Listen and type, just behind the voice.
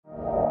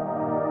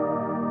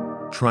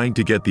Trying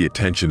to get the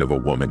attention of a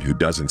woman who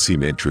doesn't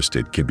seem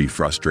interested can be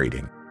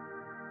frustrating.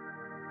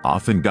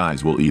 Often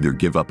guys will either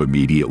give up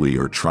immediately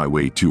or try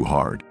way too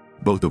hard,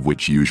 both of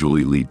which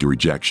usually lead to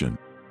rejection.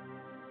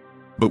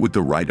 But with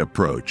the right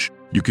approach,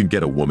 you can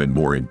get a woman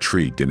more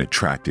intrigued and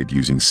attracted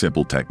using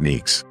simple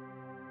techniques.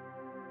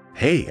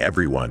 Hey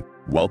everyone,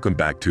 welcome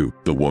back to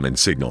the Woman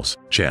Signals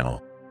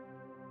channel.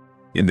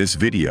 In this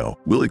video,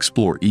 we'll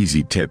explore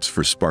easy tips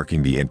for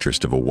sparking the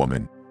interest of a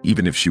woman,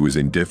 even if she was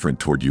indifferent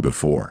toward you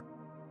before.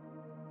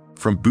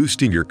 From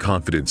boosting your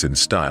confidence and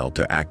style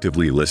to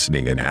actively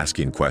listening and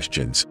asking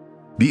questions,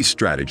 these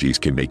strategies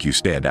can make you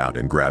stand out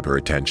and grab her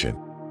attention.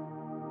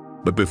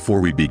 But before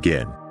we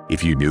begin,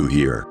 if you're new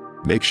here,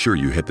 make sure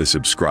you hit the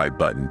subscribe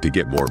button to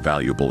get more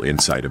valuable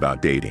insight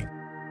about dating.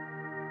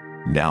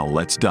 Now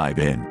let's dive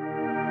in.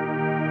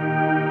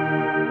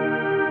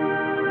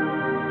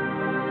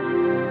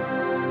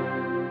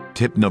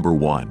 Tip number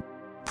 1.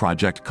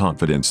 Project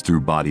confidence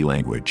through body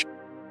language.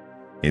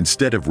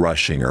 Instead of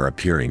rushing or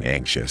appearing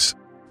anxious,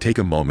 take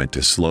a moment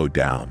to slow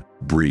down,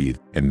 breathe,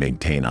 and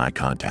maintain eye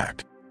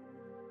contact.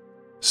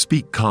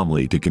 Speak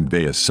calmly to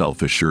convey a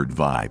self-assured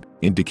vibe,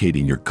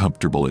 indicating you're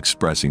comfortable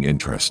expressing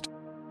interest.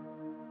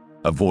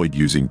 Avoid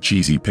using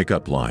cheesy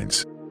pickup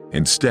lines.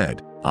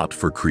 Instead, opt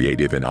for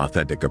creative and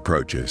authentic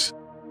approaches.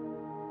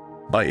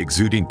 By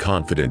exuding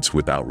confidence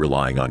without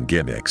relying on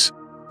gimmicks,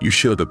 you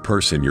show the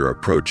person you're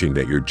approaching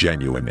that you're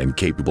genuine and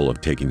capable of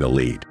taking the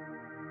lead.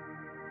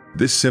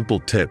 This simple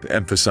tip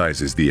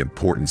emphasizes the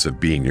importance of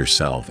being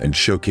yourself and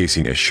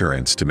showcasing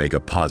assurance to make a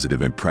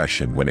positive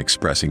impression when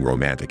expressing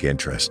romantic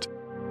interest.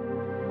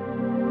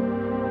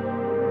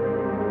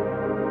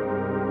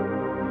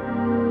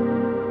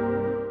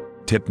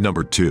 Tip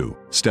number 2.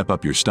 Step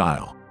up your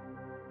style.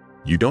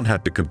 You don't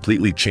have to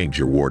completely change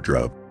your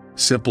wardrobe.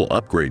 Simple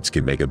upgrades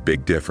can make a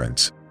big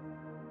difference.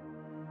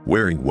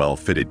 Wearing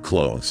well-fitted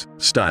clothes,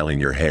 styling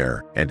your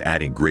hair, and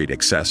adding great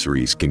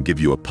accessories can give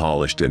you a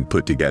polished and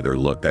put-together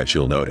look that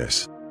she'll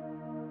notice.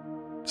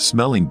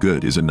 Smelling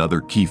good is another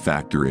key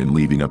factor in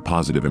leaving a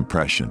positive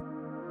impression.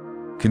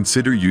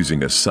 Consider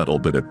using a subtle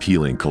but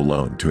appealing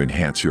cologne to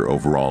enhance your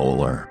overall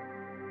allure.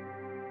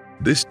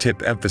 This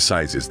tip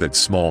emphasizes that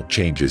small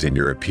changes in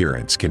your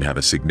appearance can have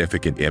a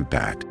significant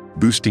impact,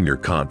 boosting your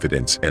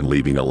confidence and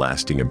leaving a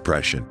lasting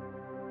impression.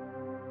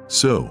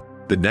 So,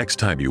 the next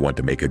time you want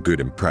to make a good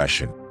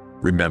impression,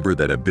 remember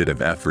that a bit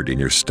of effort in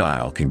your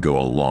style can go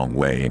a long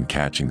way in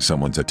catching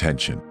someone's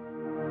attention.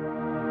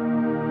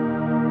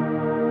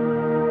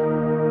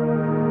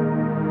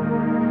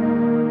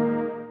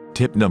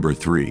 Tip number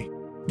 3.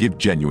 Give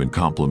genuine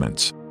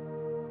compliments.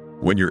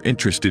 When you're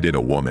interested in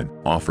a woman,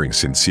 offering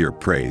sincere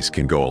praise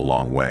can go a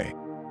long way.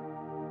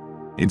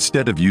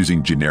 Instead of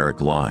using generic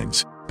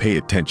lines, pay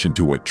attention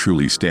to what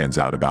truly stands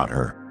out about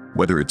her,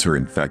 whether it's her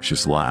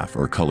infectious laugh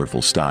or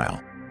colorful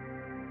style.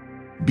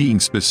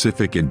 Being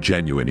specific and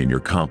genuine in your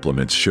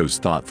compliments shows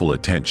thoughtful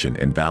attention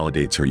and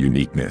validates her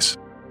uniqueness.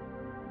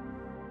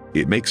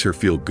 It makes her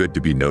feel good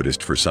to be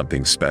noticed for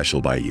something special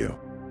by you.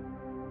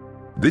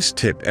 This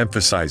tip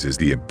emphasizes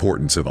the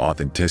importance of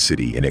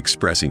authenticity in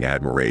expressing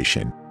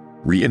admiration,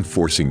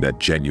 reinforcing that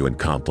genuine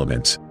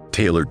compliments,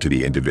 tailored to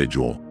the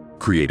individual,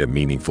 create a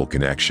meaningful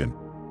connection.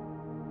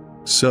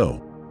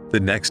 So, the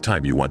next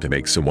time you want to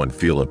make someone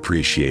feel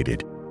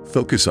appreciated,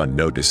 focus on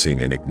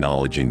noticing and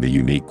acknowledging the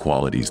unique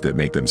qualities that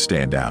make them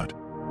stand out.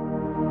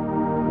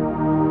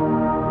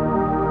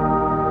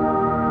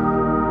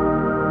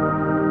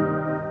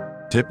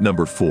 Tip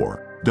number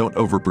 4. Don't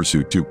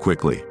overpursue too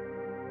quickly.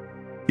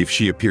 If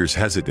she appears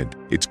hesitant,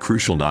 it's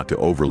crucial not to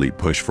overly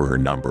push for her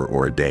number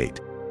or a date.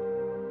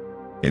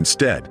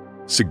 Instead,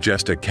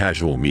 suggest a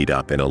casual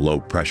meetup in a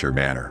low-pressure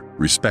manner,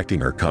 respecting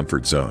her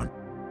comfort zone.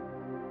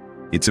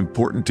 It's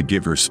important to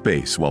give her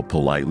space while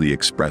politely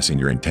expressing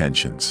your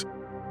intentions.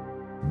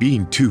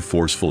 Being too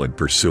forceful in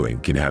pursuing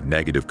can have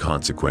negative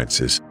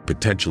consequences,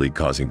 potentially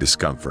causing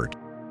discomfort.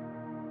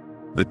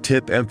 The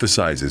tip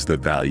emphasizes the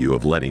value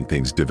of letting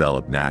things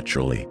develop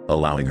naturally,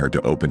 allowing her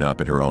to open up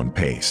at her own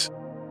pace.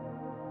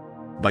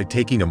 By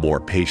taking a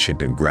more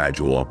patient and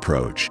gradual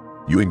approach,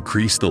 you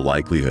increase the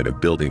likelihood of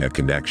building a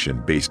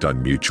connection based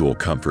on mutual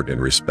comfort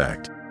and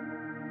respect.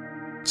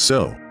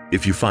 So,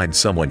 if you find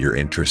someone you're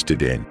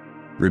interested in,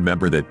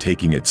 remember that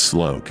taking it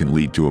slow can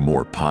lead to a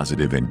more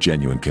positive and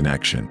genuine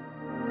connection.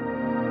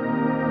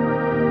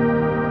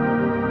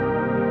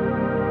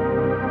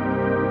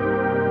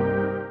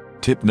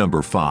 Tip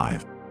number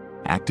 5.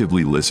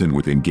 Actively listen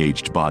with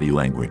engaged body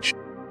language.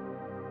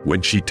 When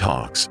she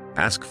talks,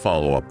 ask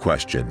follow-up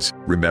questions,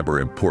 remember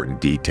important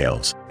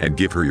details, and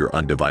give her your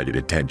undivided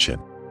attention.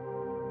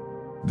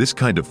 This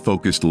kind of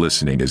focused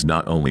listening is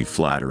not only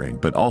flattering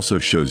but also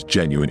shows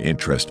genuine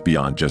interest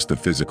beyond just the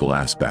physical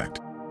aspect.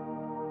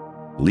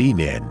 Lean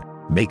in,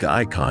 make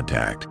eye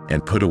contact,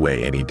 and put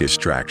away any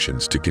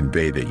distractions to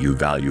convey that you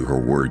value her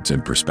words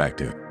and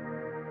perspective.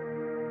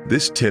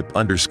 This tip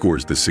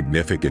underscores the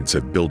significance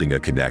of building a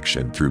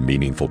connection through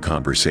meaningful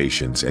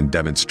conversations and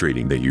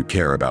demonstrating that you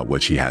care about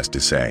what she has to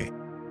say.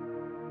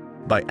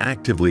 By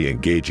actively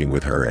engaging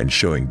with her and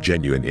showing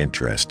genuine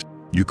interest,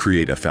 you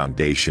create a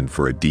foundation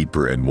for a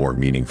deeper and more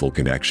meaningful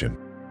connection.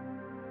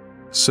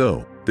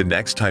 So, the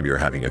next time you're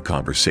having a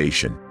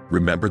conversation,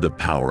 remember the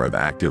power of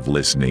active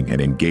listening and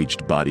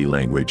engaged body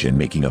language in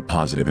making a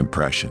positive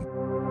impression.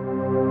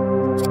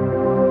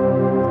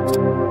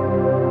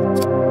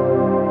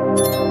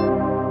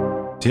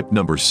 Tip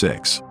number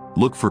 6.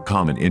 Look for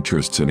common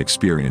interests and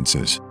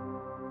experiences.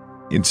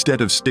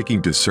 Instead of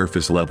sticking to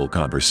surface-level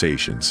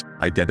conversations,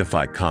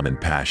 identify common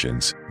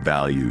passions,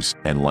 values,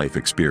 and life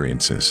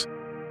experiences.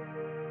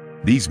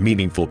 These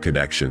meaningful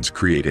connections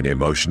create an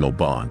emotional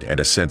bond and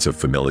a sense of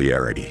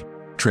familiarity,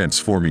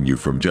 transforming you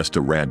from just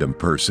a random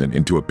person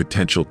into a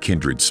potential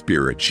kindred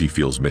spirit she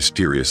feels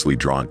mysteriously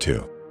drawn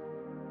to.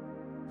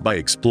 By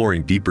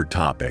exploring deeper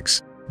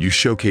topics, you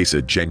showcase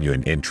a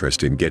genuine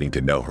interest in getting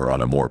to know her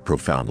on a more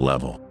profound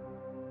level.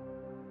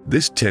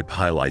 This tip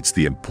highlights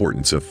the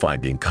importance of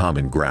finding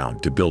common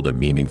ground to build a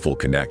meaningful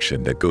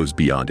connection that goes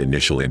beyond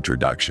initial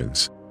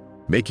introductions,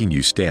 making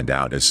you stand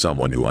out as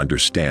someone who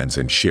understands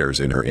and shares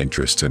in her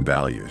interests and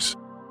values.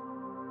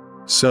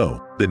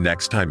 So, the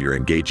next time you're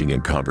engaging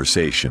in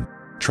conversation,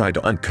 try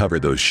to uncover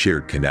those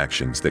shared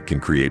connections that can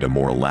create a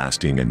more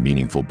lasting and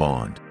meaningful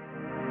bond.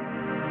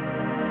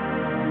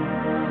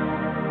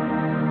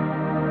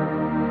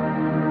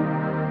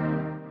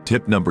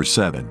 Tip number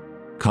 7.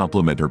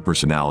 Compliment her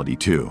personality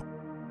too.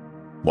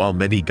 While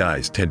many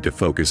guys tend to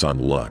focus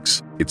on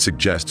looks, it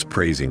suggests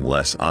praising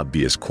less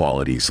obvious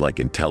qualities like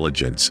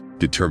intelligence,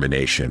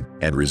 determination,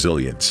 and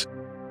resilience.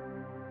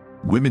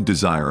 Women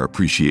desire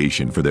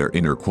appreciation for their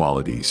inner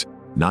qualities,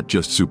 not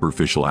just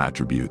superficial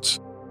attributes.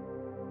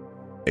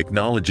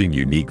 Acknowledging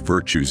unique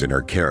virtues in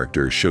her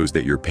character shows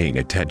that you're paying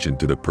attention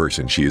to the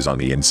person she is on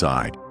the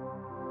inside.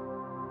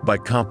 By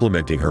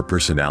complimenting her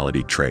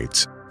personality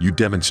traits, you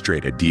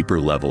demonstrate a deeper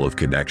level of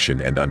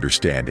connection and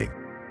understanding.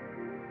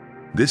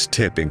 This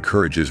tip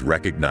encourages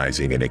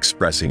recognizing and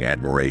expressing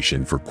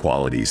admiration for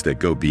qualities that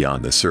go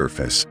beyond the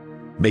surface,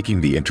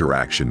 making the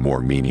interaction more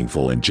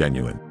meaningful and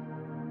genuine.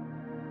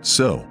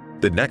 So,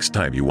 the next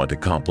time you want to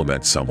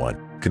compliment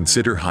someone,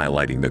 consider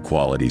highlighting the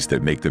qualities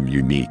that make them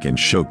unique and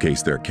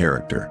showcase their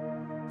character,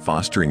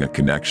 fostering a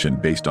connection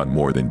based on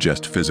more than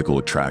just physical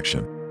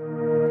attraction.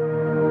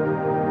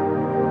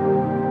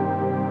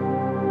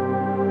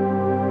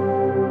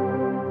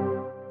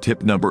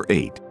 Tip number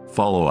 8.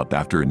 Follow up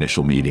after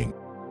initial meeting.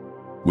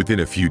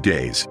 Within a few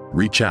days,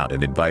 reach out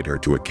and invite her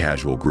to a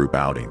casual group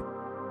outing.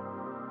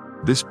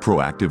 This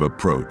proactive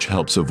approach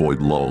helps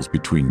avoid lulls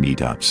between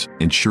meetups,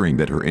 ensuring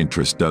that her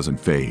interest doesn't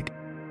fade.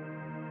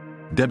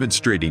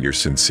 Demonstrating your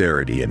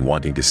sincerity and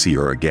wanting to see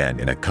her again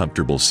in a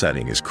comfortable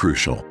setting is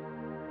crucial.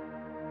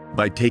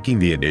 By taking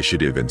the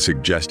initiative and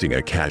suggesting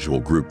a casual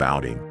group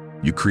outing,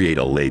 you create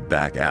a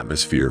laid-back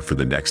atmosphere for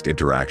the next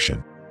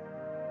interaction.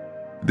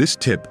 This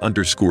tip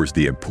underscores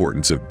the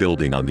importance of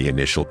building on the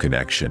initial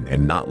connection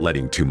and not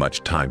letting too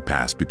much time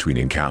pass between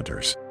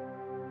encounters.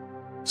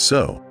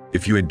 So,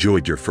 if you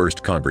enjoyed your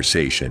first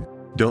conversation,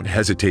 don't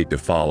hesitate to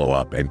follow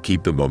up and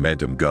keep the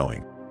momentum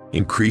going,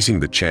 increasing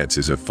the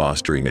chances of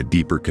fostering a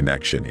deeper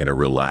connection in a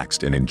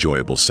relaxed and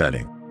enjoyable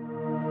setting.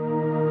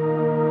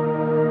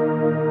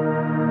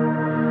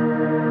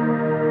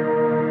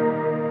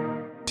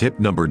 Tip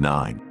number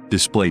 9.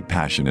 Display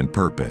passion and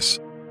purpose.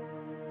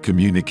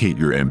 Communicate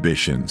your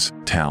ambitions,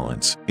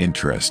 talents,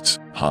 interests,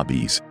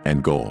 hobbies,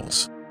 and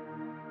goals.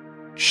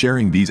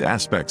 Sharing these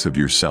aspects of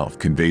yourself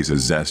conveys a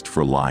zest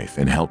for life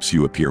and helps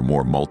you appear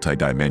more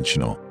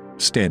multidimensional,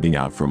 standing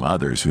out from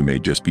others who may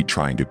just be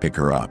trying to pick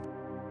her up.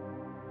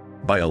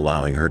 By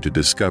allowing her to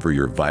discover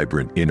your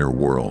vibrant inner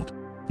world,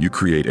 you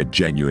create a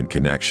genuine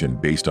connection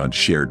based on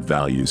shared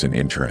values and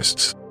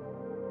interests.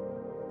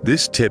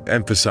 This tip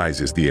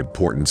emphasizes the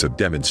importance of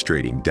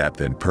demonstrating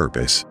depth and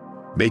purpose,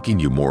 making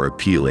you more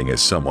appealing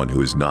as someone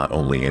who is not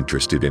only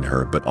interested in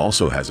her but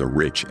also has a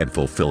rich and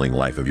fulfilling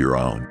life of your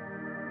own.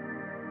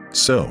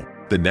 So,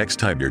 the next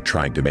time you're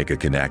trying to make a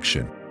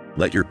connection,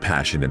 let your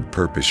passion and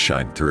purpose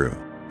shine through,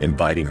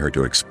 inviting her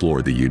to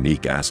explore the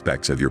unique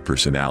aspects of your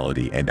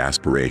personality and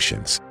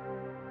aspirations.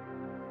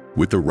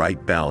 With the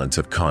right balance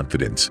of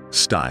confidence,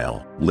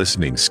 style,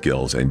 listening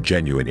skills, and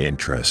genuine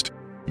interest,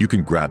 you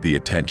can grab the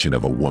attention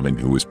of a woman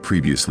who was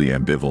previously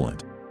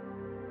ambivalent.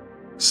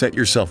 Set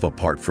yourself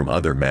apart from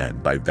other men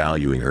by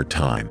valuing her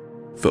time,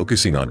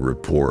 focusing on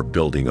rapport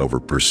building over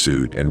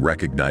pursuit, and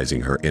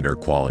recognizing her inner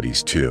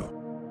qualities too.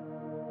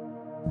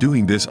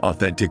 Doing this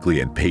authentically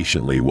and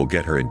patiently will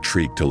get her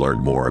intrigued to learn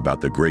more about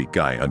the great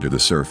guy under the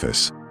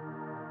surface.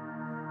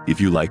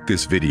 If you like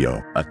this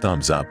video, a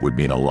thumbs up would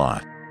mean a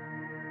lot.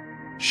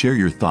 Share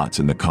your thoughts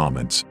in the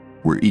comments.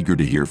 We're eager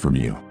to hear from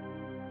you.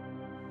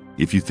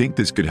 If you think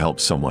this could help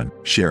someone,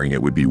 sharing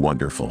it would be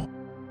wonderful.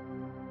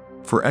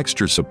 For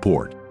extra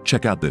support,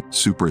 check out the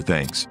Super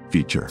Thanks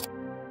feature.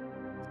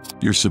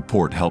 Your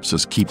support helps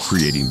us keep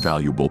creating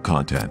valuable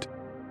content.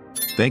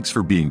 Thanks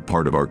for being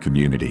part of our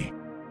community.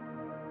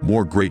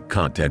 More great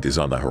content is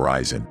on the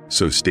horizon,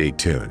 so stay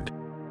tuned.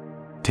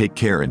 Take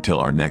care until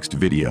our next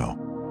video.